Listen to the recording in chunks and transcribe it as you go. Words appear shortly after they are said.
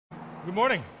Good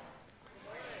morning.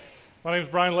 My name is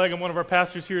Brian Legg. I'm one of our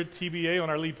pastors here at TBA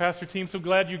on our lead pastor team. So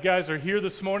glad you guys are here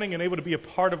this morning and able to be a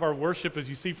part of our worship. As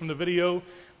you see from the video,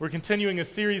 we're continuing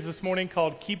a series this morning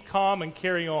called Keep Calm and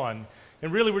Carry On.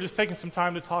 And really, we're just taking some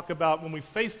time to talk about when we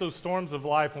face those storms of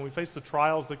life, when we face the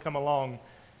trials that come along,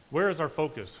 where is our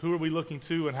focus? Who are we looking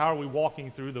to, and how are we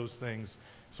walking through those things?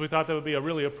 So we thought that would be a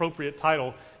really appropriate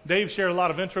title. Dave shared a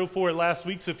lot of intro for it last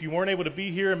week, so if you weren't able to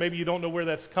be here and maybe you don't know where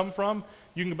that's come from,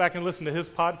 you can go back and listen to his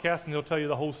podcast and he'll tell you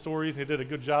the whole stories. He did a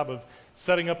good job of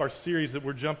setting up our series that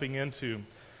we're jumping into.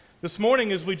 This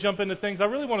morning as we jump into things, I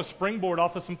really want to springboard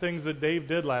off of some things that Dave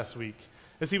did last week.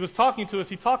 As he was talking to us,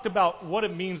 he talked about what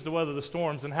it means to weather the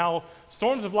storms and how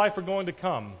storms of life are going to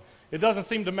come. It doesn't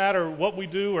seem to matter what we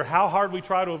do or how hard we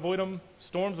try to avoid them,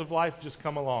 storms of life just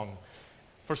come along.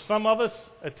 For some of us,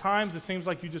 at times it seems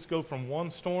like you just go from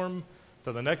one storm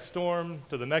to the next storm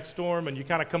to the next storm, and you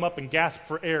kind of come up and gasp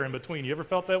for air in between. You ever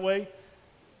felt that way?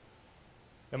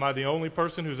 Am I the only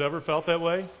person who's ever felt that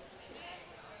way?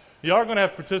 You are going to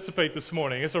have to participate this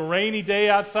morning. It's a rainy day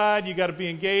outside. You got to be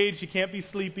engaged. You can't be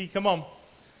sleepy. Come on.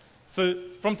 So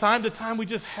from time to time, we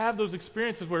just have those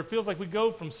experiences where it feels like we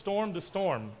go from storm to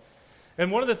storm.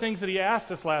 And one of the things that he asked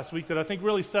us last week that I think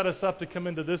really set us up to come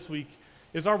into this week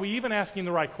is, are we even asking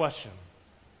the right question?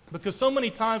 Because so many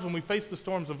times when we face the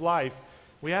storms of life,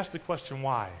 we ask the question,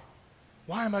 why?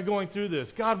 Why am I going through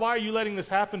this? God, why are you letting this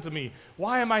happen to me?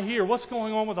 Why am I here? What's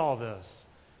going on with all this?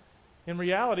 In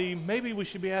reality, maybe we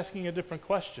should be asking a different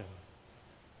question.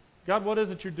 God, what is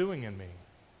it you're doing in me?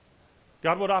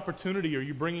 God, what opportunity are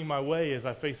you bringing my way as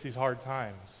I face these hard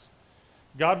times?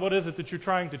 God, what is it that you're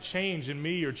trying to change in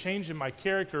me or change in my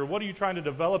character? What are you trying to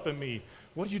develop in me?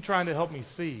 What are you trying to help me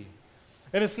see?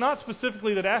 And it's not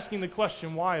specifically that asking the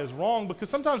question why is wrong, because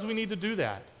sometimes we need to do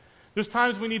that. There's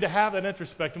times we need to have that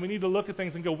introspect, and we need to look at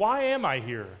things and go, why am I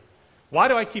here? Why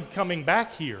do I keep coming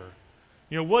back here?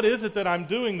 You know, what is it that I'm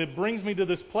doing that brings me to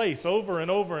this place over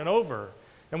and over and over?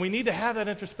 And we need to have that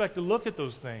introspective look at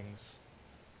those things.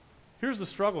 Here's the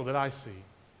struggle that I see.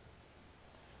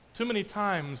 Too many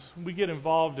times we get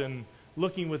involved in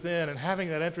looking within and having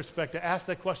that introspect to ask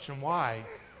that question, why?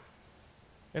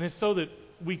 And it's so that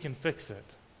we can fix it.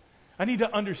 I need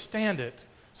to understand it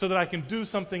so that I can do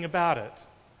something about it.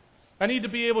 I need to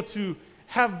be able to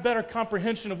have better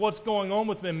comprehension of what's going on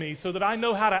within me so that I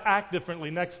know how to act differently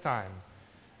next time.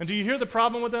 And do you hear the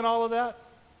problem within all of that?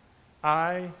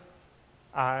 I.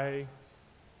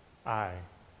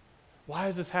 Why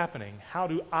is this happening? How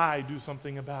do I do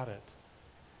something about it?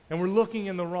 And we're looking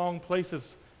in the wrong places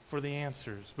for the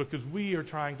answers because we are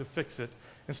trying to fix it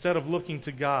instead of looking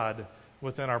to God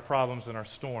within our problems and our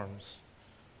storms.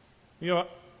 You know,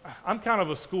 I'm kind of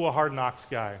a school of hard knocks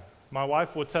guy. My wife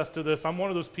will attest to this. I'm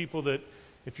one of those people that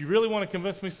if you really want to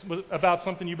convince me about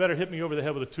something, you better hit me over the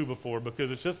head with a 2x4 because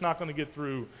it's just not going to get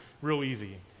through real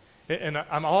easy. And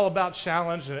I'm all about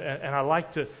challenge, and I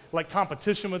like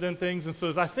competition within things. And so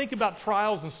as I think about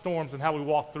trials and storms and how we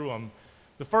walk through them,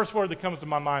 the first word that comes to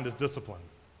my mind is discipline.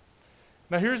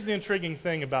 Now here's the intriguing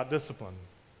thing about discipline.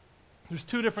 There's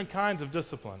two different kinds of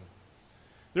discipline.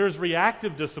 There's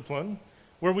reactive discipline,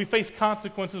 where we face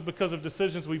consequences because of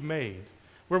decisions we've made,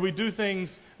 where we do things,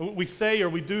 we say or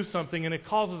we do something, and it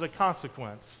causes a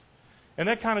consequence. And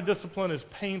that kind of discipline is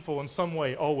painful in some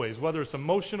way, always. Whether it's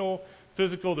emotional,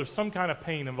 physical, there's some kind of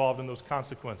pain involved in those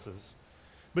consequences.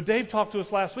 But Dave talked to us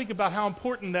last week about how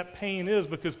important that pain is,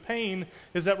 because pain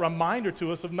is that reminder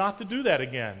to us of not to do that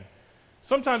again.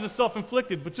 Sometimes it's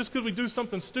self-inflicted, but just because we do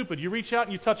something stupid, you reach out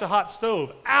and you touch a hot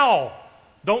stove. Ow!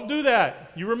 Don't do that.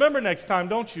 You remember next time,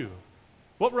 don't you?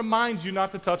 What reminds you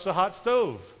not to touch the hot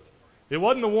stove? It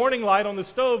wasn't the warning light on the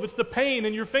stove, it's the pain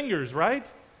in your fingers, right?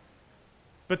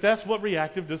 But that's what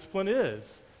reactive discipline is.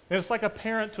 And it's like a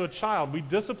parent to a child. We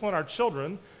discipline our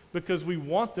children because we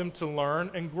want them to learn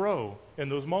and grow in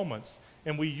those moments.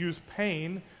 And we use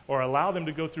pain or allow them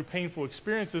to go through painful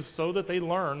experiences so that they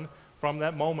learn from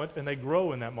that moment and they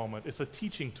grow in that moment. It's a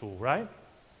teaching tool, right?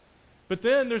 But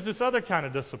then there's this other kind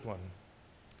of discipline.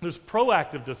 There's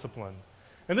proactive discipline.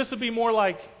 And this would be more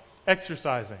like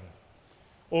exercising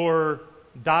or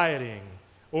dieting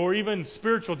or even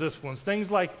spiritual disciplines,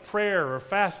 things like prayer or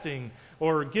fasting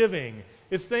or giving.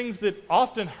 It's things that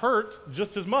often hurt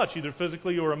just as much, either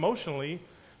physically or emotionally,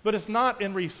 but it's not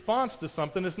in response to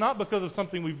something. It's not because of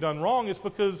something we've done wrong. It's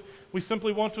because we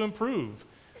simply want to improve.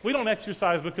 We don't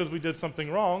exercise because we did something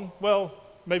wrong. Well,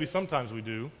 maybe sometimes we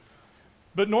do.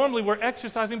 But normally we're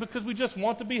exercising because we just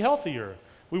want to be healthier.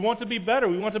 We want to be better.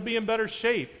 We want to be in better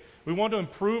shape. We want to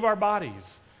improve our bodies.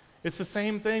 It's the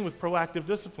same thing with proactive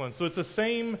discipline. So it's the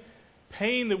same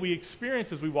pain that we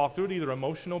experience as we walk through it, either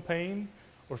emotional pain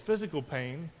or physical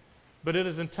pain. but it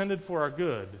is intended for our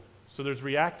good. So there's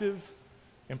reactive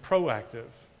and proactive.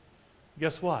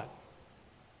 Guess what?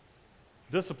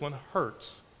 Discipline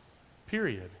hurts,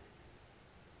 period.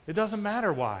 It doesn't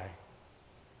matter why.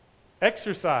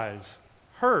 Exercise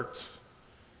hurts.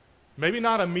 Maybe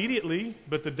not immediately,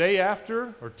 but the day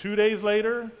after, or 2 days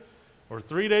later, or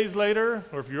 3 days later,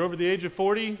 or if you're over the age of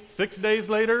 40, 6 days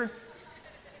later,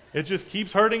 it just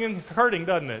keeps hurting and hurting,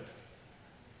 doesn't it?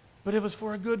 But it was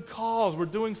for a good cause. We're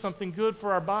doing something good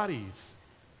for our bodies.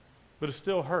 But it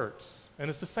still hurts. And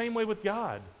it's the same way with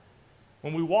God.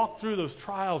 When we walk through those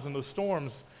trials and those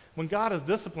storms, when God is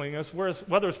disciplining us,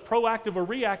 whether it's proactive or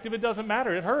reactive, it doesn't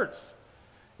matter. It hurts.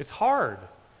 It's hard.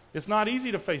 It's not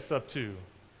easy to face up to.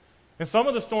 And some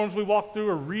of the storms we walk through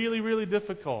are really, really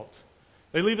difficult.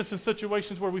 They leave us in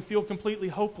situations where we feel completely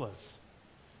hopeless.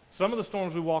 Some of the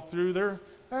storms we walk through, they're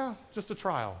just a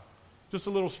trial, just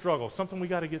a little struggle, something we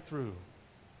got to get through.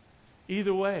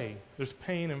 Either way, there's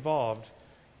pain involved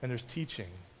and there's teaching.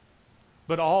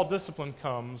 But all discipline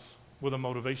comes with a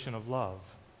motivation of love.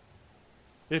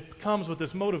 It comes with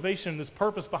this motivation, this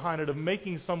purpose behind it of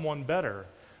making someone better,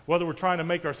 whether we're trying to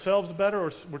make ourselves better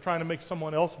or we're trying to make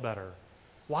someone else better.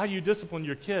 Why do you discipline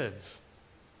your kids?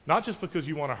 Not just because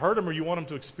you want to hurt them or you want them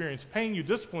to experience pain. You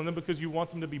discipline them because you want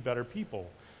them to be better people.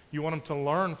 You want them to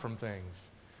learn from things.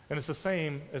 And it's the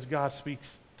same as God speaks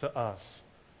to us.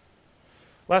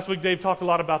 Last week, Dave talked a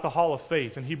lot about the Hall of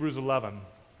Faith in Hebrews 11.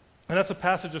 And that's a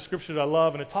passage of Scripture that I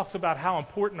love, and it talks about how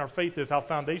important our faith is, how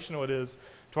foundational it is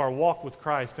to our walk with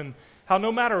Christ, and how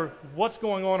no matter what's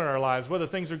going on in our lives, whether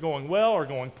things are going well or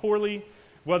going poorly,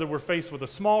 whether we're faced with a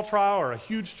small trial or a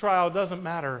huge trial, it doesn't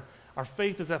matter. Our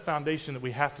faith is that foundation that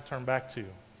we have to turn back to.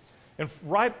 And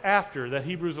right after that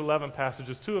Hebrews 11 passage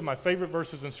is two of my favorite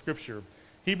verses in Scripture.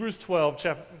 Hebrews 12,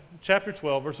 chapter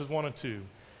 12, verses 1 and 2.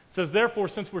 It says, "Therefore,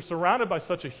 since we're surrounded by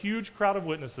such a huge crowd of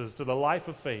witnesses to the life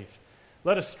of faith,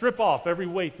 let us strip off every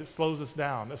weight that slows us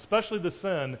down, especially the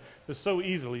sin that so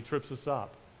easily trips us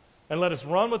up. And let us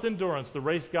run with endurance the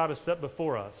race God has set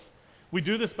before us. We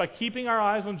do this by keeping our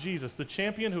eyes on Jesus, the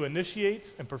champion who initiates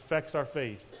and perfects our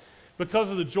faith. Because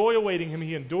of the joy awaiting him,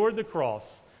 he endured the cross,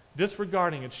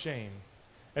 disregarding its shame.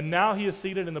 And now he is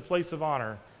seated in the place of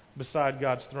honor beside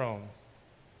God's throne."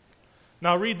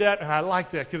 Now I read that, and I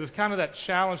like that because it's kind of that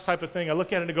challenge type of thing. I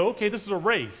look at it and go, okay, this is a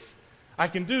race. I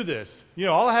can do this.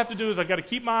 All I have to do is I've got to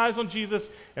keep my eyes on Jesus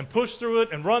and push through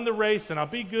it and run the race, and I'll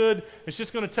be good. It's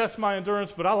just going to test my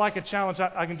endurance, but I like a challenge.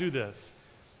 I can do this.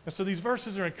 And so these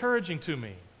verses are encouraging to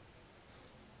me.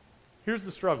 Here's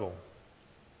the struggle.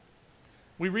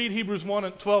 We read Hebrews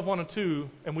 12, 1 and 2,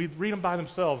 and we read them by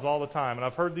themselves all the time. And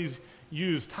I've heard these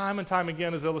used time and time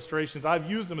again as illustrations. I've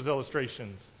used them as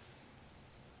illustrations.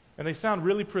 And they sound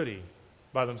really pretty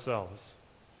by themselves.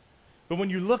 But when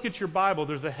you look at your Bible,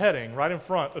 there's a heading right in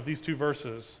front of these two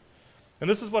verses. And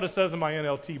this is what it says in my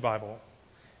NLT Bible.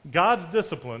 God's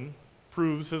discipline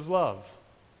proves his love.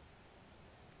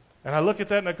 And I look at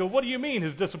that and I go, what do you mean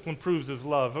his discipline proves his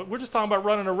love? We're just talking about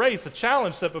running a race, a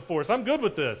challenge set before us. I'm good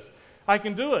with this. I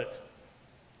can do it.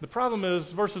 The problem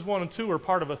is verses 1 and 2 are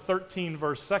part of a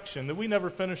 13-verse section that we never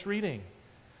finish reading.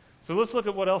 So let's look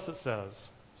at what else it says.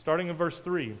 Starting in verse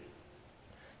 3.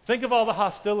 "Think of all the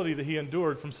hostility that he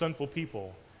endured from sinful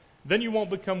people. Then you won't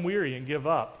become weary and give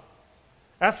up.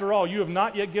 After all, you have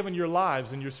not yet given your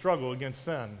lives in your struggle against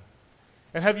sin.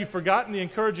 And have you forgotten the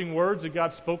encouraging words that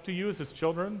God spoke to you as his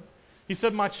children? He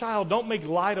said, 'My child, don't make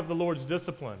light of the Lord's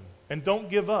discipline, and don't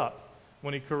give up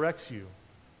when he corrects you.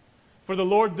 For the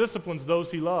Lord disciplines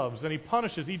those he loves, and he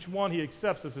punishes each one he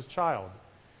accepts as his child.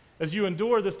 As you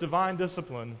endure this divine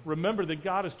discipline, remember that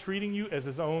God is treating you as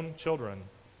his own children.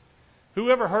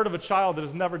 Who ever heard of a child that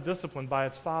is never disciplined by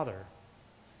its father?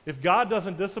 If God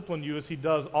doesn't discipline you as he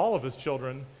does all of his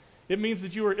children, it means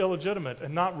that you are illegitimate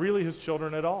and not really his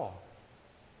children at all.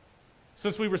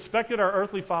 Since we respected our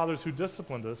earthly fathers who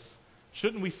disciplined us,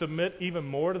 shouldn't we submit even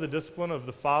more to the discipline of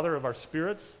the Father of our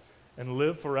spirits and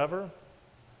live forever?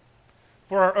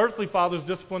 For our earthly fathers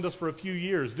disciplined us for a few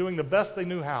years, doing the best they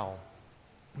knew how.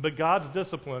 But God's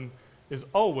discipline is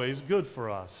always good for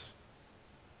us,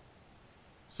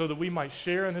 so that we might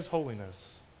share in his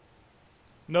holiness.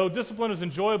 No discipline is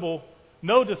enjoyable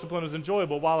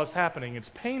while it's happening. It's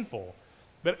painful.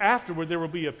 But afterward there will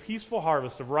be a peaceful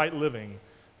harvest of right living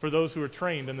for those who are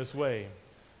trained in this way.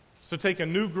 So take a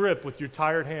new grip with your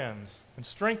tired hands and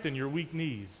strengthen your weak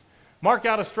knees. Mark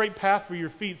out a straight path for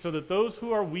your feet so that those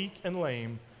who are weak and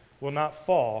lame will not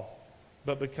fall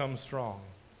but become strong."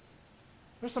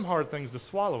 There's some hard things to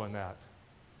swallow in that.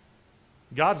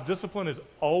 God's discipline is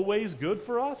always good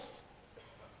for us?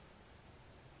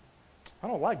 I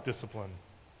don't like discipline.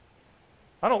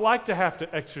 I don't like to have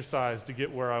to exercise to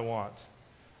get where I want.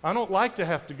 I don't like to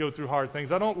have to go through hard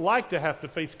things. I don't like to have to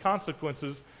face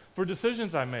consequences for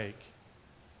decisions I make.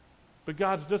 But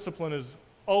God's discipline is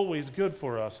always good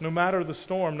for us, no matter the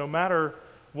storm, no matter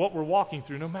what we're walking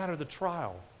through, no matter the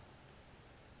trial.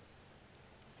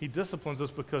 He disciplines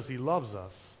us because He loves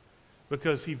us,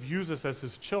 because He views us as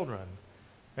His children,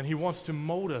 and He wants to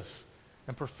mold us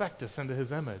and perfect us into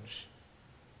His image.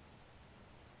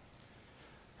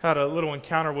 Had a little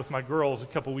encounter with my girls a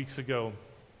couple weeks ago,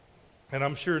 and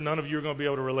I'm sure none of you are going to be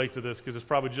able to relate to this because it's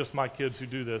probably just my kids who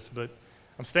do this, but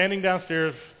I'm standing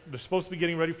downstairs. They're supposed to be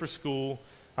getting ready for school.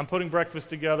 I'm putting breakfast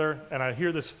together, and I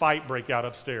hear this fight break out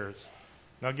upstairs.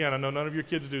 Now, again, I know none of your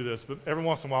kids do this, but every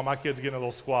once in a while, my kids get in a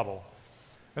little squabble.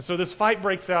 And so this fight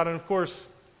breaks out, and of course,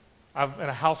 I'm in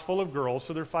a house full of girls,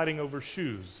 so they're fighting over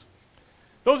shoes.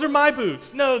 Those are my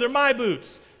boots. No, they're my boots.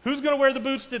 Who's going to wear the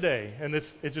boots today? And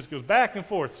it just goes back and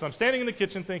forth. So I'm standing in the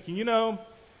kitchen thinking,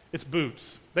 it's boots.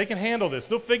 They can handle this.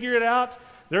 They'll figure it out.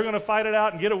 They're going to fight it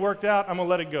out and get it worked out. I'm going to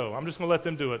let it go. I'm just going to let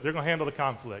them do it. They're going to handle the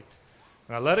conflict.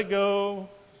 And I let it go,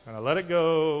 and I let it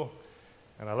go,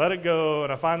 and I let it go,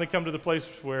 and I finally come to the place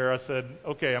where I said,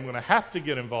 okay, I'm going to have to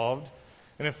get involved.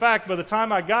 And in fact, by the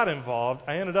time I got involved,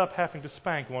 I ended up having to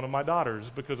spank one of my daughters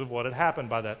because of what had happened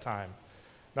by that time.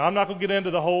 Now, I'm not going to get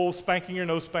into the whole spanking or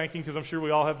no spanking because I'm sure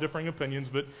we all have differing opinions,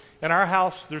 but in our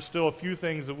house, there's still a few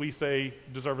things that we say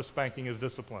deserve a spanking as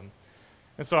discipline.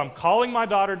 And so I'm calling my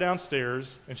daughter downstairs,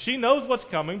 and she knows what's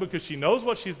coming because she knows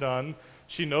what she's done.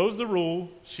 She knows the rule.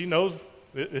 She knows,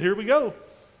 here we go.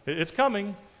 It's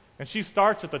coming. And she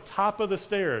starts at the top of the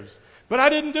stairs. But I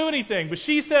didn't do anything. But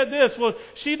she said this. Well,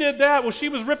 she did that. Well, she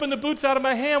was ripping the boots out of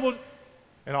my hand. Well,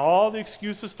 and all the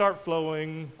excuses start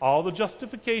flowing. All the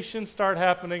justifications start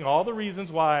happening. All the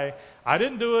reasons why I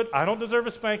didn't do it. I don't deserve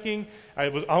a spanking. I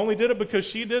only did it because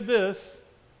she did this.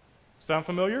 Sound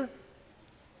familiar?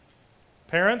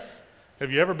 Parents,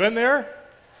 have you ever been there?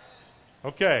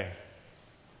 Okay.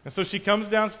 And so she comes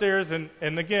downstairs,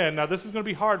 and again, now this is going to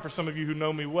be hard for some of you who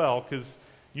know me well, because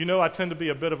you know I tend to be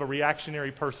a bit of a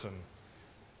reactionary person.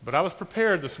 But I was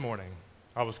prepared this morning.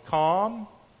 I was calm.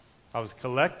 I was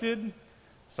collected.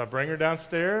 So I bring her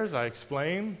downstairs. I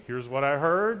explain, here's what I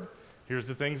heard. Here's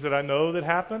the things that I know that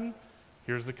happen.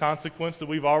 Here's the consequence that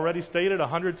we've already stated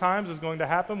 100 times is going to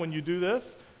happen when you do this.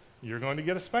 You're going to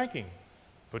get a spanking.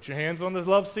 Put your hands on the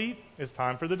love seat. It's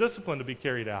time for the discipline to be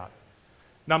carried out.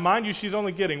 Now, mind you, she's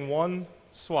only getting one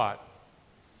swat,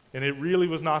 and it really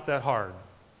was not that hard.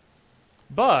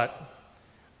 But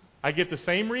I get the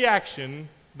same reaction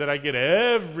that I get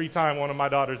every time one of my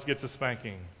daughters gets a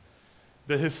spanking.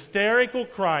 The hysterical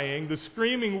crying, the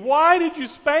screaming, why did you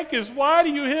spank us? Why do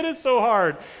you hit us so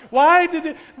hard? Why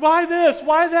this?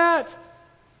 Why that?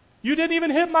 You didn't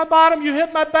even hit my bottom, you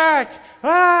hit my back.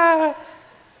 Ah!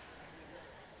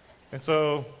 And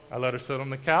so I let her sit on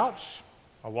the couch.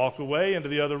 I walk away into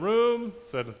the other room,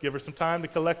 said give her some time to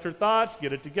collect her thoughts,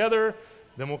 get it together,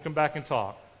 then we'll come back and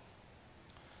talk.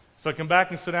 So I come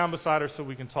back and sit down beside her so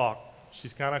we can talk.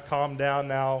 She's kind of calmed down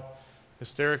now.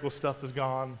 Hysterical stuff is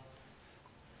gone.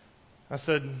 I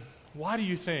said, why do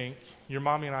you think your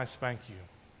mommy and I spank you?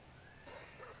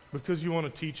 Because you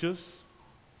want to teach us?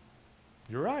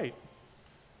 You're right.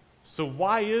 So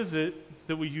why is it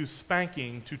that we use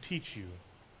spanking to teach you?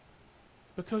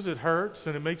 Because it hurts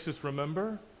and it makes us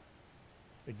remember?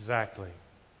 Exactly.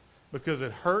 Because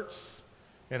it hurts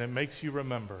and it makes you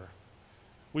remember.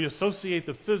 We associate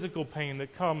the physical pain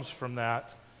that comes from that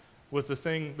with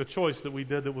the choice that we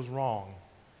did that was wrong.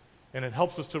 And it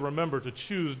helps us to remember to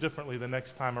choose differently the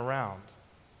next time around.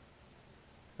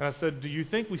 And I said, do you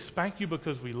think we spank you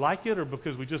because we like it or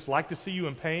because we just like to see you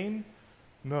in pain?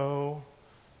 No.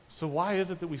 So why is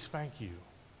it that we spank you?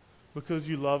 Because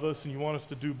you love us and you want us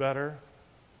to do better?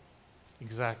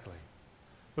 Exactly.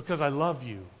 Because I love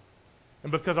you.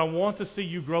 And because I want to see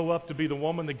you grow up to be the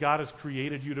woman that God has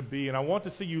created you to be. And I want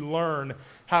to see you learn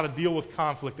how to deal with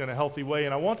conflict in a healthy way.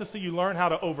 And I want to see you learn how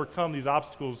to overcome these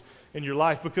obstacles in your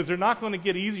life. Because they're not going to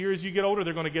get easier as you get older.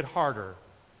 They're going to get harder.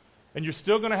 And you're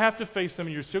still going to have to face them.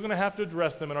 And you're still going to have to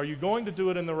address them. And are you going to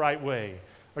do it in the right way?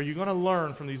 Are you going to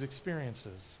learn from these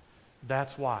experiences?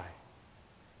 That's why.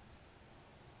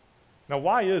 Now,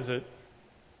 why is it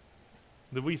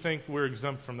that we think we're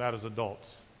exempt from that as adults?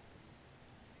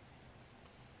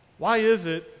 Why is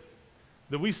it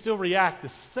that we still react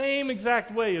the same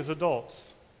exact way as adults?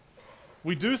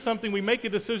 We do something, we make a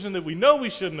decision that we know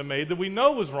we shouldn't have made, that we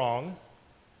know was wrong,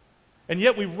 and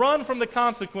yet we run from the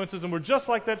consequences, and we're just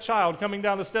like that child coming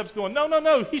down the steps going,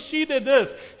 no, she did this,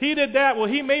 he did that, well,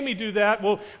 he made me do that,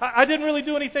 well, I didn't really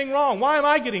do anything wrong. Why am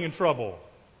I getting in trouble?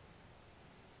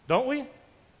 Don't we?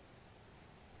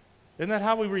 Isn't that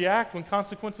how we react when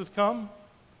consequences come?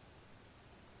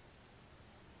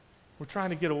 We're trying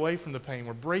to get away from the pain.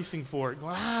 We're bracing for it.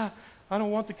 Going, I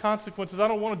don't want the consequences. I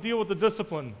don't want to deal with the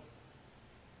discipline.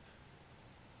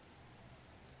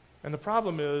 And the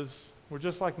problem is, we're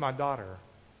just like my daughter.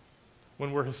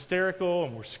 When we're hysterical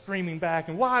and we're screaming back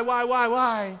and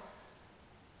why?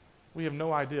 We have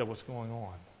no idea what's going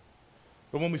on.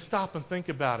 But when we stop and think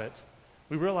about it,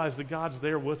 we realize that God's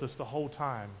there with us the whole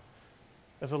time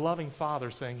as a loving Father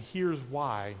saying, here's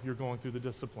why you're going through the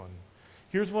discipline.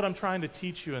 Here's what I'm trying to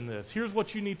teach you in this. Here's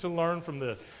what you need to learn from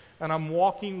this. And I'm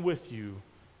walking with you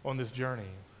on this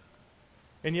journey.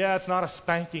 And yeah, it's not a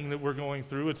spanking that we're going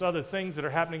through. It's other things that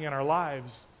are happening in our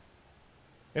lives.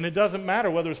 And it doesn't matter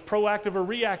whether it's proactive or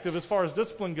reactive as far as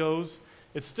discipline goes.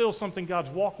 It's still something God's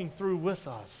walking through with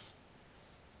us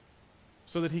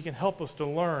so that He can help us to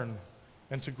learn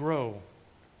and to grow.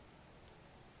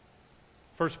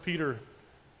 1 Peter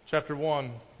chapter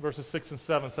 1, verses 6 and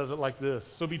 7 says it like this.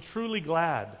 So be truly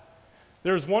glad.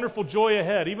 There is wonderful joy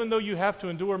ahead, even though you have to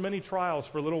endure many trials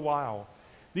for a little while.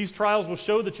 These trials will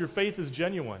show that your faith is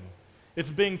genuine. It's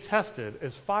being tested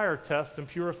as fire tests and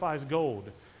purifies gold,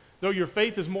 though your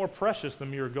faith is more precious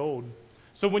than mere gold.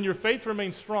 So when your faith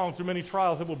remains strong through many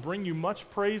trials, it will bring you much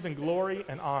praise and glory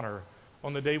and honor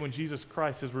on the day when Jesus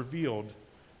Christ is revealed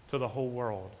to the whole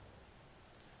world.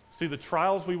 See, the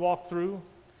trials we walk through,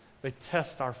 they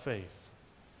test our faith.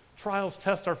 Trials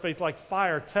test our faith like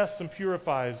fire tests and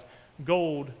purifies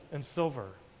gold and silver.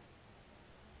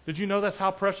 Did you know that's how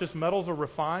precious metals are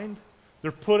refined?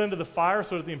 They're put into the fire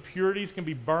so that the impurities can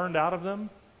be burned out of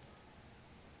them.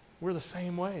 We're the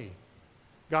same way.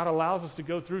 God allows us to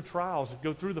go through trials,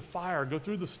 go through the fire, go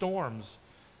through the storms,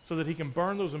 so that He can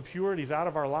burn those impurities out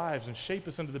of our lives and shape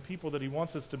us into the people that He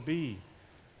wants us to be.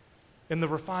 In the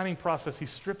refining process,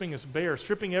 He's stripping us bare,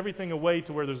 stripping everything away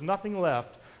to where there's nothing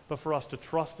left but for us to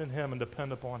trust in Him and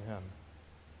depend upon Him.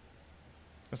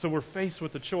 And so we're faced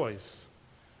with the choice.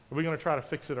 Are we going to try to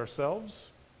fix it ourselves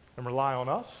and rely on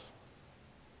us?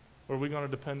 Or are we going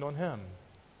to depend on Him?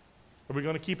 Are we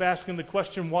going to keep asking the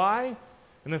question, why?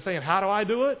 And then saying, how do I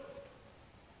do it?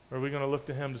 Or are we going to look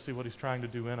to Him to see what He's trying to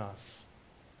do in us?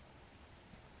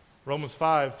 Romans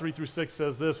 5, 3 through 6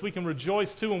 says this, we can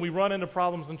rejoice too when we run into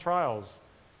problems and trials.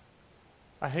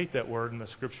 I hate that word in the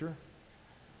Scripture.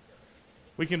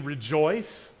 We can rejoice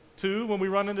too when we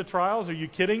run into trials. Are you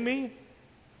kidding me?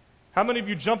 How many of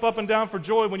you jump up and down for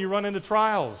joy when you run into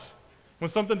trials? When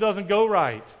something doesn't go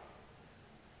right?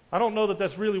 I don't know that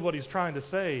that's really what he's trying to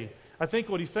say. I think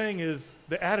what he's saying is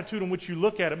the attitude in which you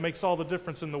look at it makes all the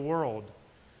difference in the world.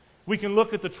 We can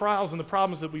look at the trials and the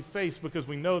problems that we face because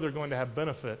we know they're going to have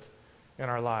benefit in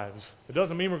our lives. It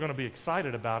doesn't mean we're going to be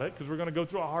excited about it because we're going to go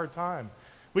through a hard time.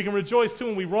 We can rejoice too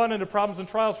when we run into problems and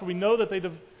trials, for we know that they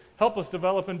help us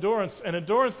develop endurance, and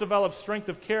endurance develops strength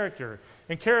of character,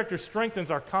 and character strengthens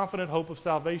our confident hope of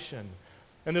salvation.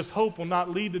 And this hope will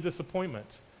not lead to disappointment,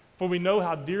 for we know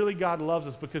how dearly God loves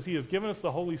us because He has given us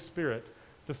the Holy Spirit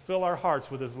to fill our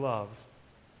hearts with His love.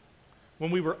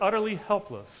 When we were utterly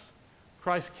helpless,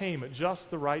 Christ came at just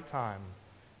the right time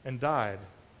and died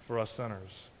for us sinners.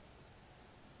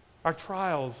 Our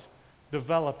trials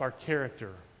develop our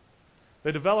character.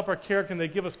 They develop our character and they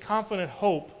give us confident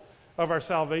hope of our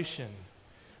salvation.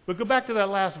 But go back to that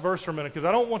last verse for a minute because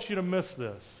I don't want you to miss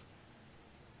this.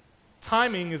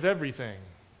 Timing is everything.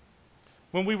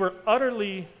 When we were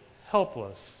utterly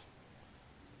helpless,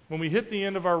 when we hit the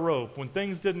end of our rope, when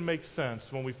things didn't make sense,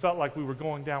 when we felt like we were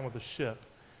going down with the ship,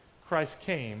 Christ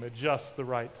came at just the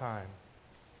right time.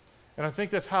 And I think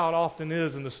that's how it often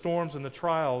is in the storms and the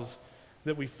trials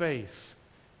that we face.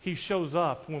 He shows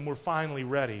up when we're finally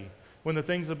ready, when the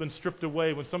things have been stripped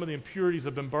away, when some of the impurities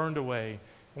have been burned away,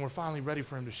 and we're finally ready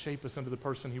for Him to shape us into the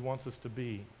person He wants us to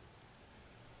be.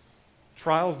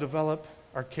 Trials develop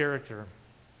our character.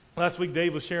 Last week,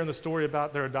 Dave was sharing the story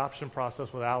about their adoption process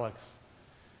with Alex.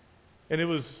 And it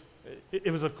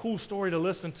was a cool story to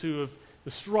listen to of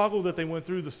the struggle that they went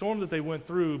through, the storm that they went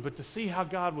through, but to see how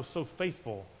God was so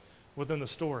faithful within the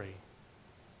story.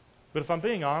 But if I'm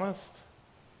being honest,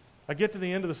 I get to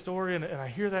the end of the story and I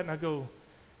hear that and I go,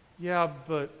 yeah,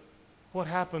 but what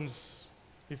happens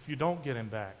if you don't get him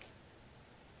back?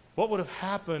 What would have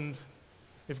happened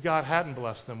if God hadn't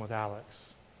blessed them with Alex?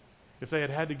 If they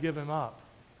had to give him up?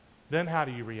 Then how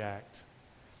do you react?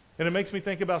 And it makes me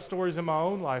think about stories in my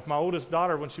own life. My oldest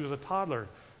daughter, when she was a toddler,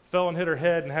 fell and hit her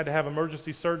head and had to have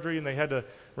emergency surgery, and they had to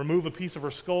remove a piece of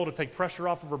her skull to take pressure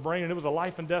off of her brain, and it was a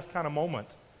life and death kind of moment.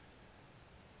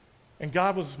 And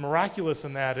God was miraculous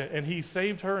in that, and He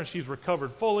saved her, and she's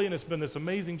recovered fully, and it's been this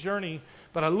amazing journey.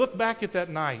 But I look back at that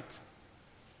night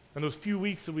and those few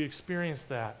weeks that we experienced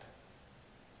that,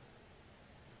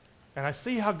 And I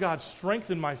see how God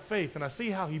strengthened my faith, and I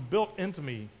see how He built into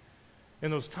me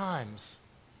in those times.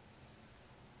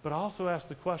 But I also ask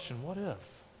the question, what if?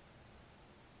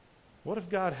 What if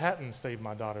God hadn't saved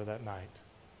my daughter that night?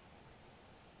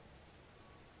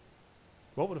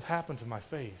 What would have happened to my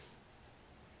faith?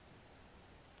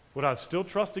 Would I have still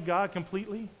trusted God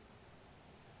completely?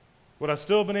 Would I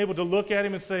still have been able to look at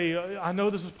Him and say, I know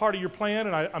this is part of your plan,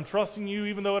 and I'm trusting you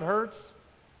even though it hurts?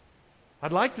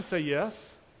 I'd like to say yes.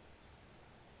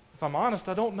 If I'm honest,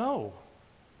 I don't know.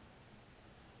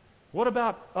 What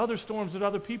about other storms that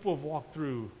other people have walked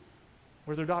through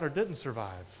where their daughter didn't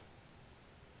survive?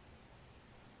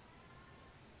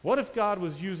 What if God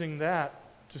was using that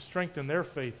to strengthen their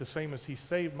faith the same as He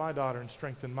saved my daughter and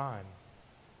strengthened mine?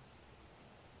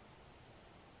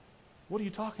 What are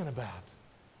you talking about?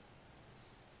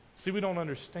 See, we don't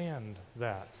understand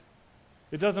that.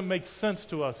 It doesn't make sense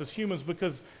to us as humans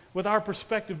because with our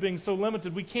perspective being so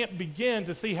limited, we can't begin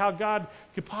to see how God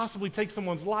could possibly take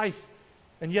someone's life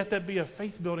and yet that be a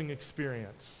faith-building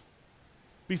experience.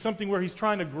 Be something where He's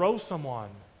trying to grow someone.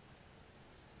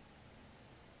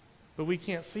 But we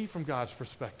can't see from God's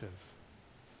perspective.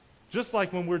 Just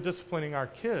like when we're disciplining our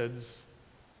kids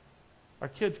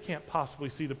can't possibly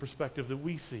see the perspective that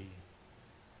we see.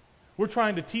 We're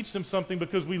trying to teach them something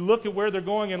because we look at where they're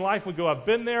going in life and go, I've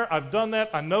been there, I've done that,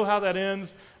 I know how that ends.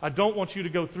 I don't want you to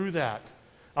go through that.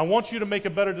 I want you to make a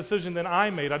better decision than I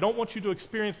made. I don't want you to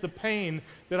experience the pain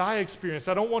that I experienced.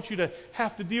 I don't want you to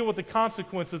have to deal with the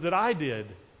consequences that I did.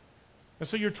 And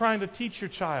so you're trying to teach your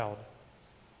child.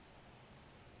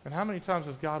 And how many times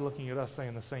is God looking at us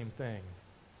saying the same thing?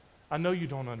 I know you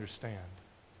don't understand.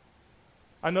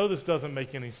 I know this doesn't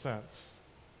make any sense.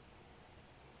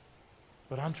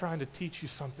 But I'm trying to teach you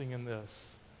something in this.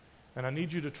 And I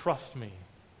need you to trust me.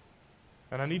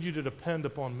 And I need you to depend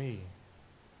upon me.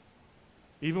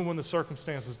 Even when the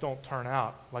circumstances don't turn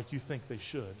out like you think they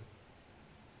should.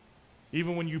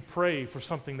 Even when you pray for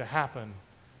something to happen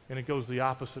and it goes the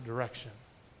opposite direction.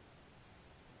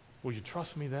 Will you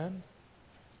trust me then?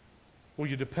 Will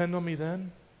you depend on me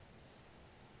then?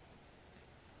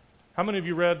 How many of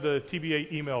you read the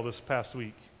TBA email this past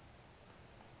week?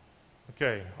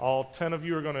 Okay, all 10 of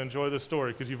you are going to enjoy this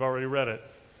story because you've already read it.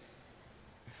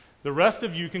 The rest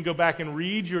of you can go back and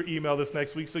read your email this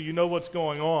next week so you know what's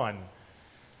going on.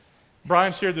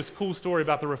 Brian shared this cool story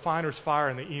about the refiner's fire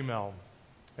in the email.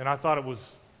 And I thought it was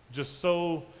just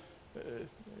so,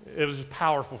 it was just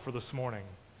powerful for this morning.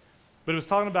 But it was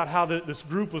talking about how this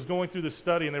group was going through this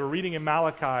study and they were reading in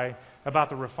Malachi about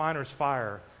the refiner's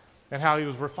fire and how he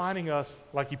was refining us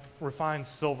like he refines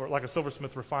silver, like a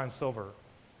silversmith refines silver.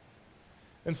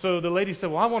 And so the lady said,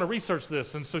 well, I want to research this.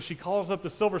 And so she calls up the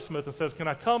silversmith and says, can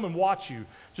I come and watch you?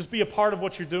 Just be a part of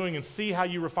what you're doing and see how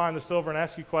you refine the silver and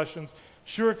ask you questions.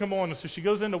 Sure, come on. And so she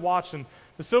goes in to watch, and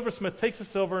the silversmith takes the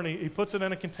silver and he puts it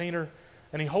in a container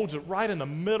and he holds it right in the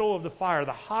middle of the fire,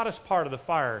 the hottest part of the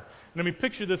fire. And I mean,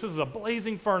 picture this. This is a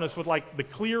blazing furnace with like the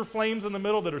clear flames in the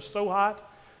middle that are so hot.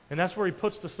 And that's where he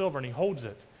puts the silver and he holds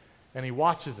it and he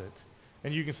watches it.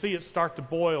 And you can see it start to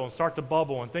boil and start to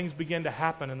bubble and things begin to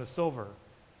happen in the silver.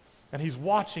 And he's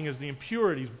watching as the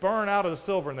impurities burn out of the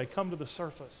silver and they come to the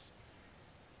surface.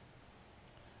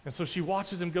 And so she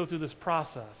watches him go through this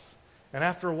process. And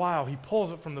after a while, he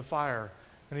pulls it from the fire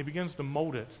and he begins to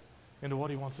mold it into what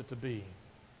he wants it to be.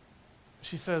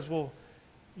 She says, well,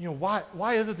 you know,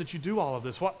 why is it that you do all of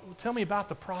this? Tell me about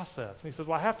the process. And he says,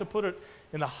 well, I have to put it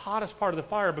in the hottest part of the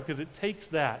fire because it takes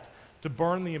that to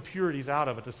burn the impurities out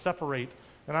of it, to separate.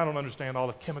 And I don't understand all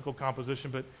the chemical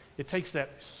composition, but it takes that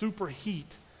super heat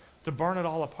to burn it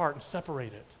all apart and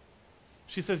separate it.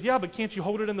 She says, yeah, but can't you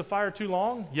hold it in the fire too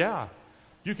long? Yeah.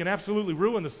 You can absolutely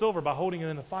ruin the silver by holding it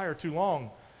in the fire too long.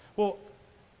 Well,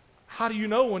 how do you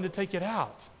know when to take it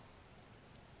out?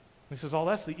 And he says, oh,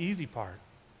 that's the easy part.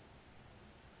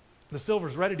 The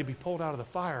silver's ready to be pulled out of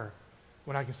the fire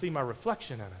when I can see my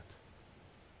reflection in it.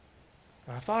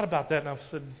 And I thought about that and I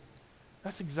said,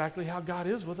 that's exactly how God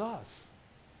is with us.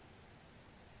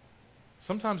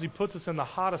 Sometimes He puts us in the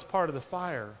hottest part of the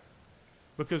fire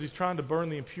because He's trying to burn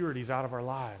the impurities out of our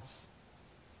lives.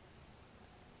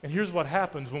 And here's what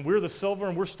happens. When we're the silver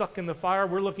and we're stuck in the fire,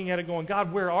 we're looking at it going,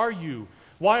 God, where are you?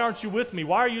 Why aren't you with me?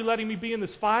 Why are you letting me be in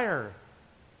this fire?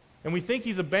 And we think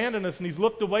He's abandoned us and He's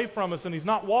looked away from us and He's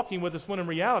not walking with us when in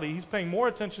reality He's paying more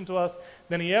attention to us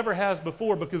than He ever has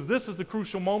before because this is the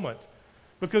crucial moment.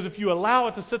 Because if you allow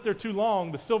it to sit there too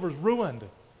long, the silver's ruined.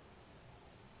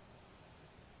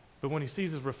 But when He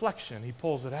sees His reflection, He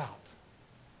pulls it out.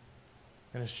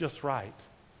 And it's just right.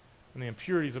 And the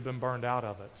impurities have been burned out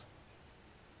of it.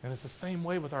 And it's the same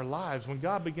way with our lives. When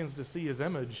God begins to see His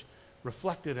image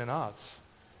reflected in us,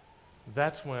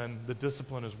 that's when the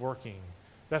discipline is working.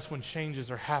 That's when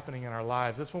changes are happening in our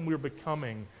lives. That's when we're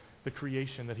becoming the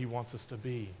creation that He wants us to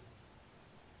be.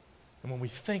 And when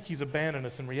we think He's abandoned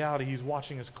us, in reality, He's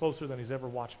watching us closer than He's ever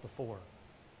watched before.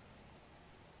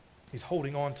 He's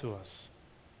holding on to us.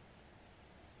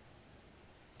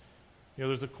 You know,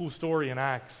 there's a cool story in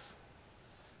Acts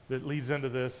that leads into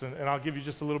this, and I'll give you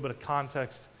just a little bit of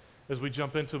context as we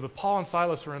jump into it. But Paul and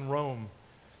Silas are in Rome,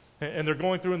 and they're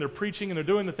going through and they're preaching and they're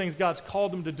doing the things God's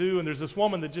called them to do, and there's this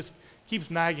woman that just keeps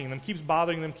nagging them, keeps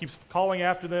bothering them, keeps calling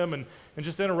after them, and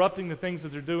just interrupting the things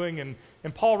that they're doing.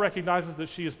 And Paul recognizes that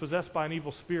she is possessed by an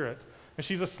evil spirit, and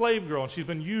she's a slave girl, and she's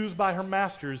been used by her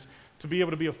masters to be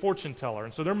able to be a fortune teller,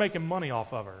 and so they're making money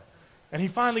off of her. And he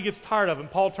finally gets tired of it,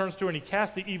 and Paul turns to her and he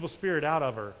casts the evil spirit out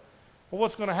of her. Well,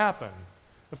 what's going to happen?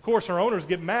 Of course, her owners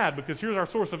get mad because here's our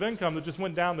source of income that just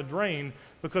went down the drain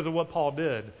because of what Paul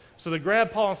did. So they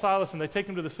grab Paul and Silas and they take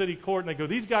them to the city court and they go,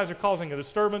 these guys are causing a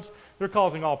disturbance. They're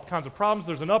causing all kinds of problems.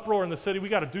 There's an uproar in the city.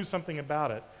 We've got to do something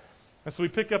about it. And so we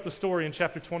pick up the story in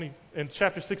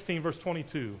chapter 16, verse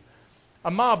 22.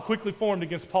 A mob quickly formed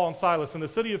against Paul and Silas, and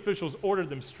the city officials ordered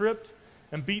them stripped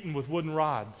and beaten with wooden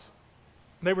rods.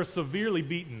 They were severely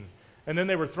beaten, and then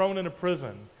they were thrown into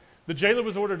prison. The jailer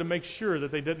was ordered to make sure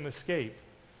that they didn't escape.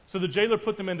 So the jailer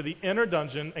put them into the inner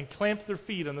dungeon and clamped their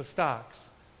feet in the stocks.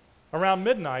 Around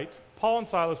midnight, Paul and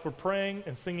Silas were praying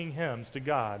and singing hymns to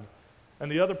God,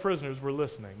 and the other prisoners were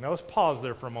listening. Now let's pause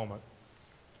there for a moment.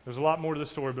 There's a lot more to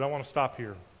this story, but I want to stop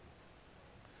here.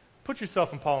 Put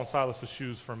yourself in Paul and Silas'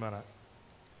 shoes for a minute.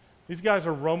 These guys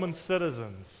are Roman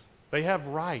citizens. They have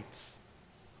rights.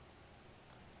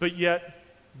 But yet,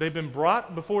 they've been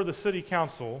brought before the city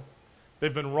council.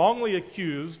 They've been wrongly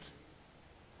accused.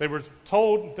 They were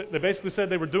told, they basically said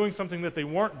they were doing something that they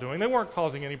weren't doing. They weren't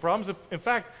causing any problems. In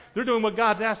fact, they're doing what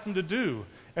God's asked them to do.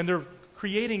 And they're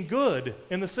creating good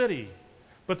in the city.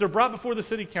 But they're brought before the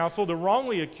city council. They're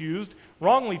wrongly accused,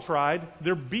 wrongly tried.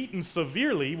 They're beaten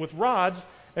severely with rods.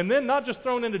 And then not just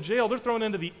thrown into jail, they're thrown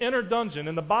into the inner dungeon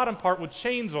in the bottom part with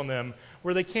chains on them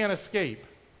where they can't escape.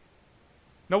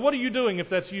 Now, what are you doing if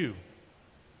that's you?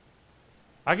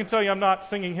 I can tell you I'm not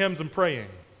singing hymns and praying.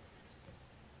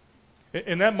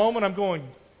 In that moment, I'm going,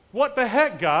 what the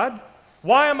heck, God?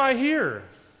 Why am I here?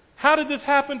 How did this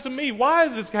happen to me? Why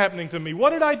is this happening to me? What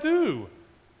did I do?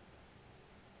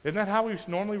 Isn't that how we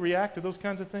normally react to those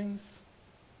kinds of things?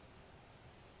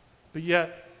 But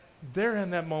yet, they're in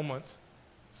that moment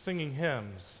singing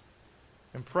hymns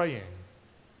and praying.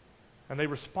 And they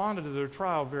responded to their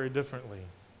trial very differently.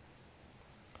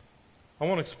 I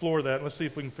want to explore that. Let's see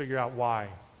if we can figure out why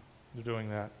they're doing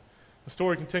that. The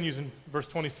story continues in verse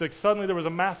 26. Suddenly there was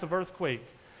a massive earthquake,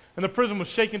 and the prison was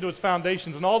shaken to its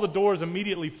foundations, and all the doors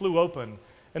immediately flew open,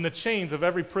 and the chains of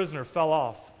every prisoner fell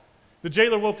off. The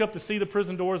jailer woke up to see the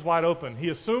prison doors wide open. He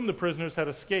assumed the prisoners had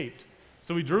escaped,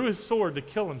 so he drew his sword to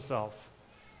kill himself.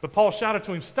 But Paul shouted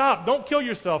to him, "Stop! Don't kill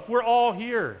yourself! We're all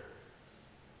here!"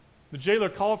 The jailer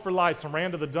called for lights and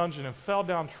ran to the dungeon and fell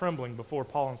down trembling before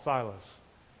Paul and Silas.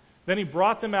 Then he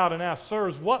brought them out and asked,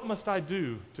 "Sirs, what must I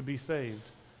do to be saved?"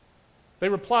 They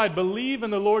replied, "Believe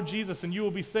in the Lord Jesus and you will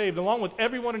be saved, along with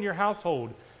everyone in your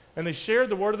household." And they shared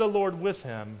the word of the Lord with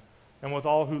him and with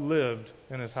all who lived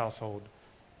in his household.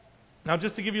 Now,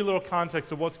 just to give you a little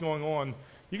context of what's going on,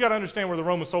 you got to understand where the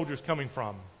Roman soldier is coming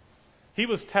from. He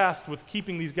was tasked with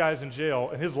keeping these guys in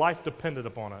jail, and his life depended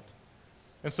upon it.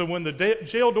 And so when the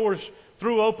jail doors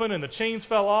threw open and the chains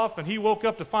fell off and he woke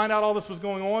up to find out all this was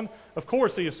going on, of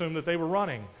course he assumed that they were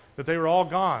running, that they were all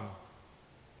gone.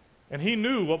 And he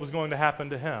knew what was going to happen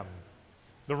to him.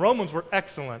 The Romans were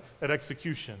excellent at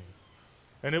execution,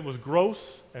 and it was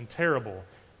gross and terrible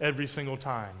every single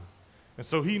time. And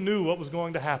so he knew what was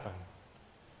going to happen.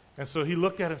 And so he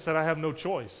looked at it and said, I have no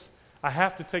choice. I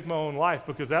have to take my own life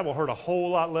because that will hurt a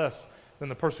whole lot less than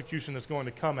the persecution that's going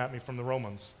to come at me from the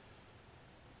Romans,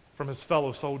 from his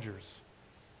fellow soldiers.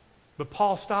 But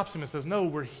Paul stops him and says, no,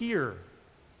 we're here.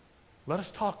 Let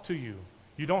us talk to you.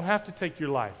 You don't have to take your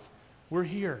life. We're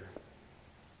here.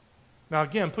 Now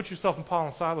again, put yourself in Paul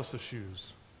and Silas'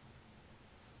 shoes.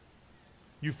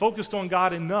 You focused on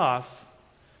God enough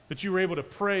that you were able to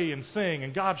pray and sing,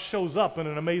 and God shows up in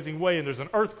an amazing way, and there's an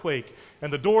earthquake,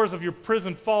 and the doors of your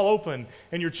prison fall open,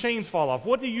 and your chains fall off.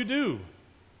 What do?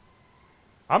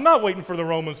 I'm not waiting for the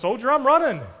Roman soldier. I'm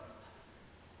running.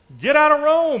 Get out of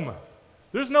Rome.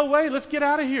 There's no way. Let's get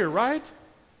out of here, right?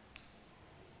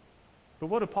 But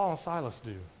what did Paul and Silas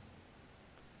do?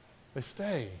 They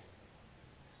stay.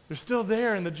 They're still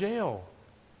there in the jail.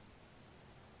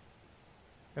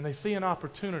 And they see an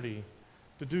opportunity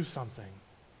to do something.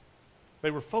 They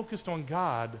were focused on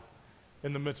God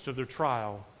in the midst of their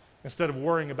trial. instead of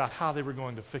worrying about how they were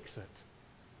going to fix it.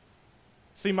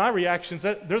 See, my reactions,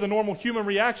 they're the normal human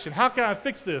reaction. How can I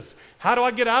fix this? How do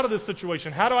I get out of this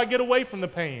situation? How do I get away from the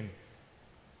pain?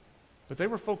 But they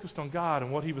were focused on God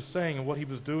and what He was saying and what He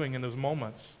was doing in those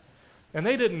moments. And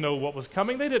they didn't know what was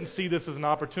coming. They didn't see this as an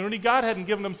opportunity. God hadn't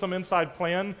given them some inside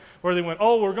plan where they went,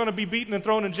 oh, we're going to be beaten and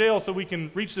thrown in jail so we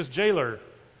can reach this jailer.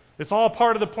 It's all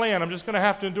part of the plan. I'm just going to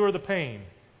have to endure the pain.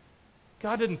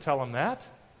 God didn't tell them that.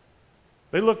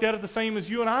 They looked at it the same as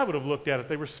you and I would have looked at it.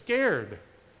 They were scared.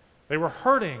 They were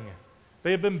hurting.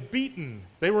 They had been beaten.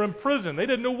 They were in prison. They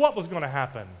didn't know what was going to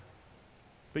happen.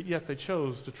 But yet they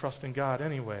chose to trust in God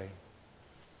anyway.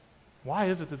 Why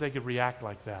is it that they could react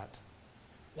like that?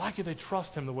 Why could they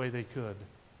trust Him the way they could?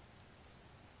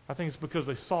 I think it's because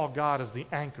they saw God as the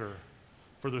anchor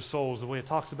for their souls, the way it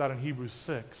talks about in Hebrews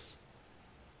 6.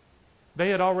 They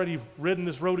had already ridden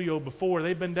this rodeo before.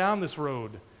 They'd been down this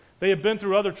road. They had been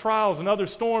through other trials and other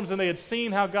storms, and they had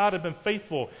seen how God had been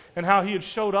faithful and how He had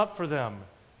showed up for them.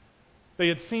 They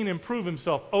had seen Him prove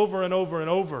Himself over and over and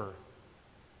over.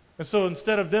 And so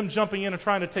instead of them jumping in and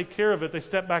trying to take care of it, they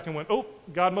stepped back and went, oh,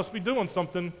 God must be doing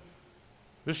something.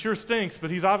 This sure stinks, but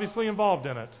He's obviously involved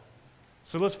in it.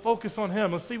 So let's focus on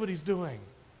Him. Let's see what He's doing.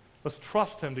 Let's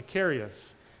trust Him to carry us,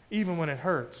 even when it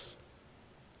hurts.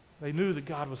 They knew that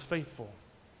God was faithful.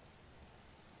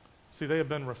 See, they had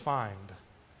been refined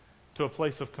to a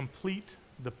place of complete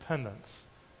dependence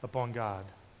upon God.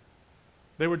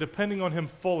 They were depending on Him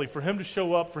fully, for Him to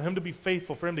show up, for Him to be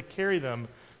faithful, for Him to carry them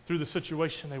through the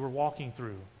situation they were walking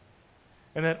through.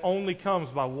 And that only comes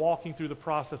by walking through the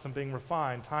process and being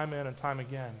refined time in and time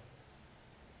again.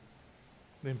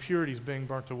 The impurities being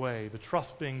burnt away, the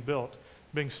trust being built,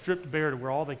 being stripped bare to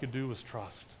where all they could do was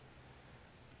trust.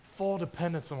 Full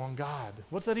dependence on God.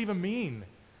 What's that even mean?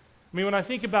 I mean, when I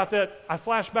think about that, I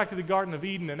flash back to the Garden of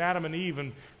Eden and Adam and Eve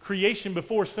and creation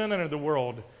before sin entered the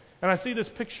world. And I see this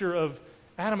picture of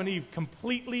Adam and Eve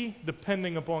completely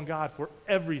depending upon God for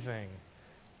everything.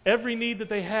 Every need that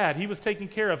they had, He was taking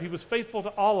care of. He was faithful to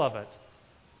all of it.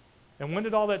 And when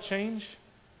did all that change?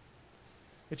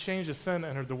 It changed as sin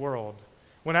entered the world.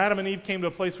 When Adam and Eve came to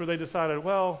a place where they decided,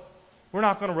 well, we're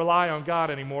not going to rely on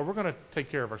God anymore. We're going to take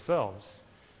care of ourselves.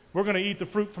 We're going to eat the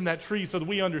fruit from that tree so that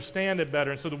we understand it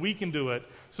better and so that we can do it,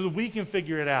 so that we can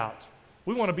figure it out.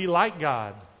 We want to be like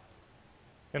God.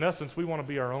 In essence, we want to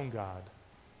be our own God.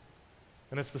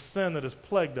 And it's the sin that has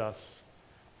plagued us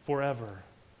forever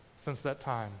since that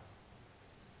time.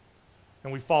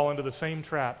 And we fall into the same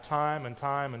trap time and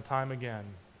time and time again,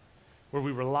 where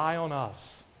we rely on us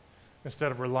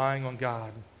instead of relying on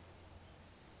God.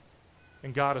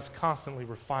 And God is constantly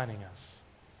refining us,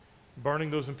 burning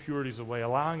those impurities away,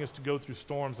 allowing us to go through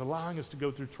storms, allowing us to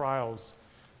go through trials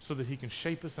so that He can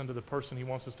shape us into the person He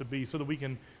wants us to be, so that we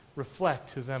can reflect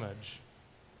His image.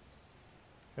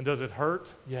 And does it hurt?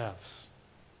 Yes.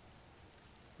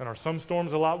 And are some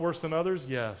storms a lot worse than others?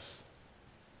 Yes.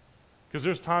 Because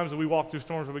there's times that we walk through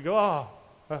storms where we go,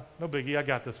 no biggie, I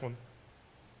got this one.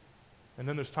 And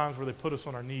then there's times where they put us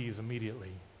on our knees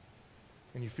immediately,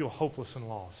 and you feel hopeless and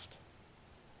lost.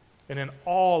 And in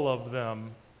all of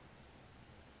them,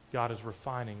 God is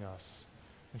refining us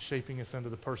and shaping us into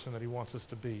the person that He wants us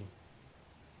to be.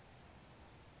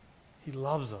 He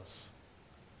loves us.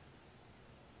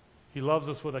 He loves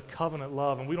us with a covenant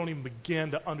love, and we don't even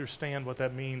begin to understand what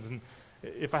that means. And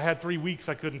if I had 3 weeks,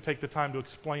 I couldn't take the time to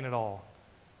explain it all.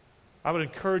 I would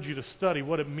encourage you to study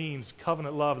what it means,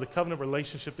 covenant love, the covenant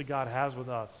relationship that God has with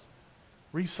us.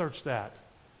 Research that.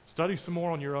 Study some more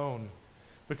on your own,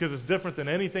 because it's different than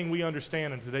anything we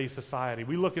understand in today's society.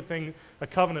 We look at a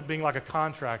covenant being like a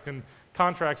contract, and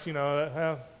contracts,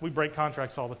 we break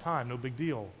contracts all the time, no big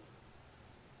deal.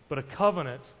 But a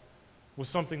covenant was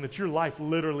something that your life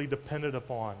literally depended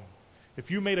upon.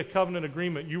 If you made a covenant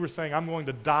agreement, you were saying, I'm going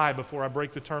to die before I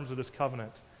break the terms of this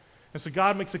covenant. And so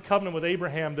God makes a covenant with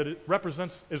Abraham that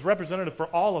is representative for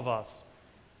all of us,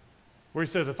 where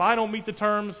He says, if I don't meet the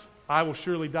terms, I will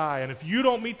surely die. And if you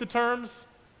don't meet the terms,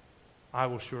 I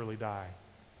will surely die.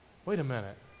 Wait a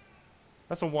minute.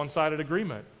 That's a one-sided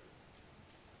agreement.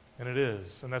 And it is.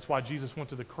 And that's why Jesus went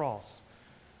to the cross.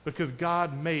 Because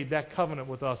God made that covenant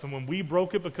with us. And when we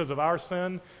broke it because of our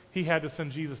sin, He had to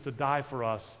send Jesus to die for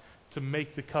us to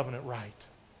make the covenant right.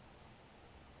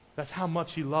 That's how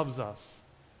much He loves us.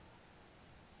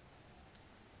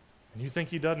 And you think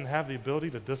He doesn't have the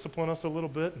ability to discipline us a little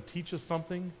bit and teach us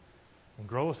something and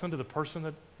grow us into the person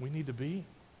that we need to be?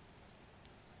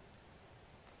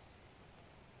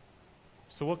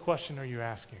 So what question are you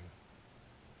asking?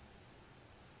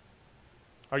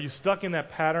 Are you stuck in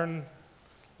that pattern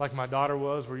like my daughter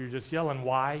was, where you're just yelling,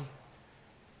 why?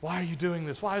 Why are you doing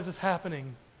this? Why is this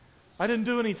happening? I didn't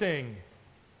do anything.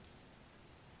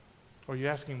 Or are you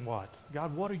asking what?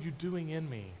 God, what are you doing in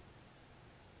me?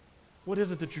 What is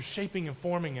it that you're shaping and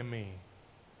forming in me?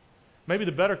 Maybe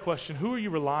the better question, who are you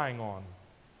relying on?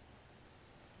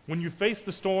 When you face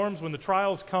the storms, when the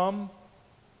trials come,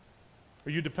 are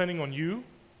you depending on you?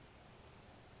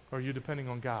 Or are you depending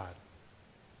on God?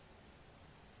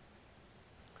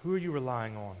 Who are you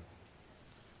relying on?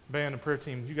 Band and prayer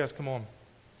team, you guys come on.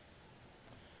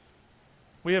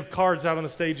 We have cards out on the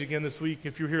stage again this week.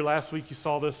 If you were here last week, you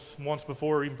saw this once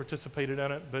before or even participated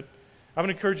in it. But I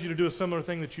would encourage you to do a similar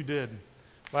thing that you did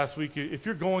last week. If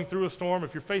you're going through a storm,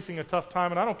 if you're facing a tough time,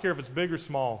 and I don't care if it's big or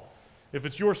small. If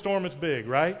it's your storm, it's big,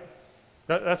 right?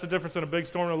 That's the difference in a big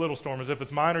storm and a little storm, is if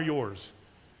it's mine or yours.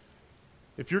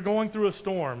 If you're going through a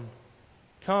storm,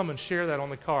 come and share that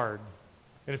on the card.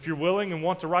 And if you're willing and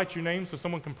want to write your name so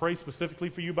someone can pray specifically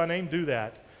for you by name, do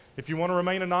that. If you want to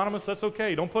remain anonymous, that's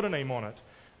okay. Don't put a name on it.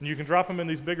 And you can drop them in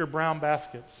these bigger brown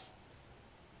baskets.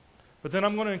 But then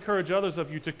I'm going to encourage others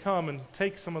of you to come and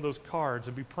take some of those cards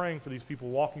and be praying for these people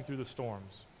walking through the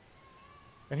storms.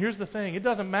 And here's the thing. It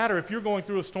doesn't matter if you're going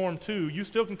through a storm too. You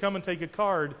still can come and take a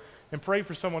card and pray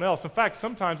for someone else. In fact,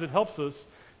 sometimes it helps us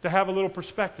to have a little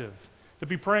perspective, to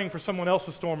be praying for someone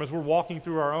else's storm as we're walking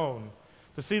through our own,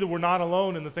 to see that we're not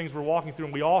alone in the things we're walking through,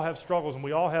 and we all have struggles, and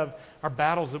we all have our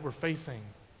battles that we're facing.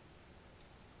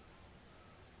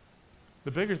 The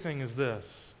bigger thing is this.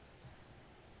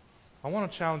 I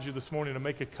want to challenge you this morning to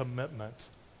make a commitment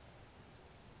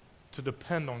to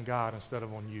depend on God instead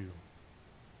of on you.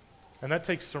 And that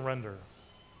takes surrender.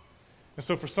 And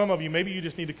so for some of you, maybe you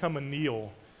just need to come and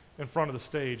kneel in front of the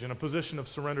stage in a position of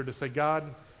surrender to say, God,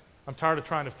 I'm tired of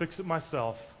trying to fix it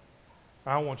myself.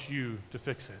 I want you to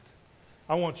fix it.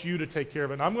 I want you to take care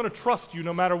of it. And I'm going to trust you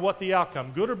no matter what the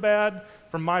outcome, good or bad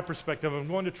from my perspective. I'm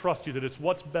going to trust you that it's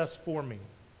what's best for me.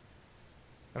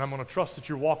 And I'm going to trust that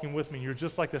you're walking with me. You're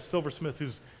just like the silversmith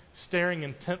who's staring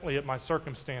intently at my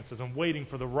circumstances and waiting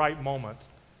for the right moment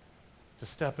to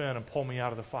step in and pull me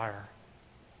out of the fire.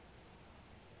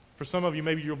 For some of you,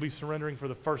 maybe you'll be surrendering for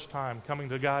the first time, coming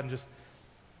to God and just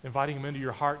inviting Him into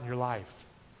your heart and your life.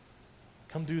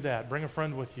 Come do that. Bring a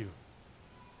friend with you.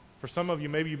 For some of you,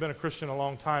 maybe you've been a Christian a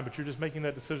long time, but you're just making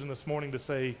that decision this morning to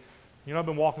say, you know, I've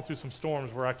been walking through some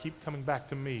storms where I keep coming back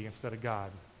to me instead of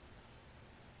God.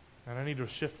 And I need to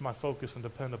shift my focus and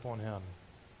depend upon Him.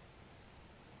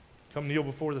 Come kneel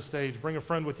before the stage. Bring a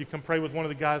friend with you. Come pray with one of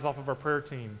the guys off of our prayer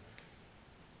team.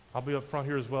 I'll be up front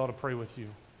here as well to pray with you.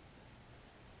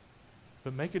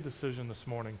 But make a decision this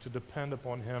morning to depend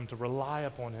upon Him, to rely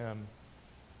upon Him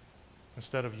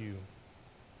instead of you.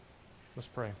 Let's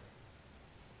pray.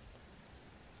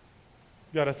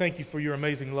 God, I thank you for your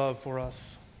amazing love for us.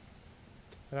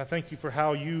 And I thank you for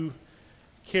how you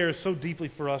care so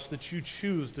deeply for us that you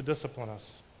choose to discipline us,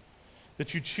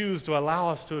 that you choose to allow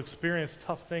us to experience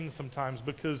tough things sometimes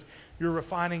because you're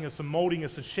refining us and molding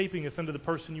us and shaping us into the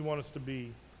person you want us to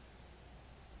be.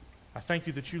 I thank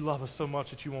you that you love us so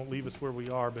much that you won't leave us where we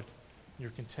are, but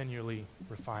you're continually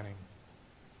refining.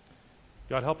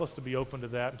 God, help us to be open to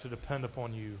that and to depend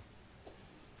upon you.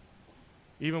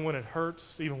 Even when it hurts,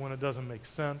 even when it doesn't make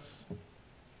sense,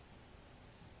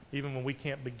 even when we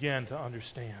can't begin to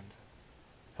understand,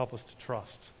 help us to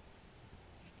trust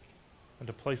and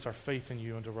to place our faith in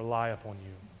you and to rely upon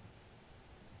you.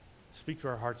 Speak to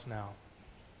our hearts now.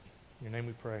 In your name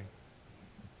we pray.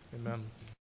 Amen.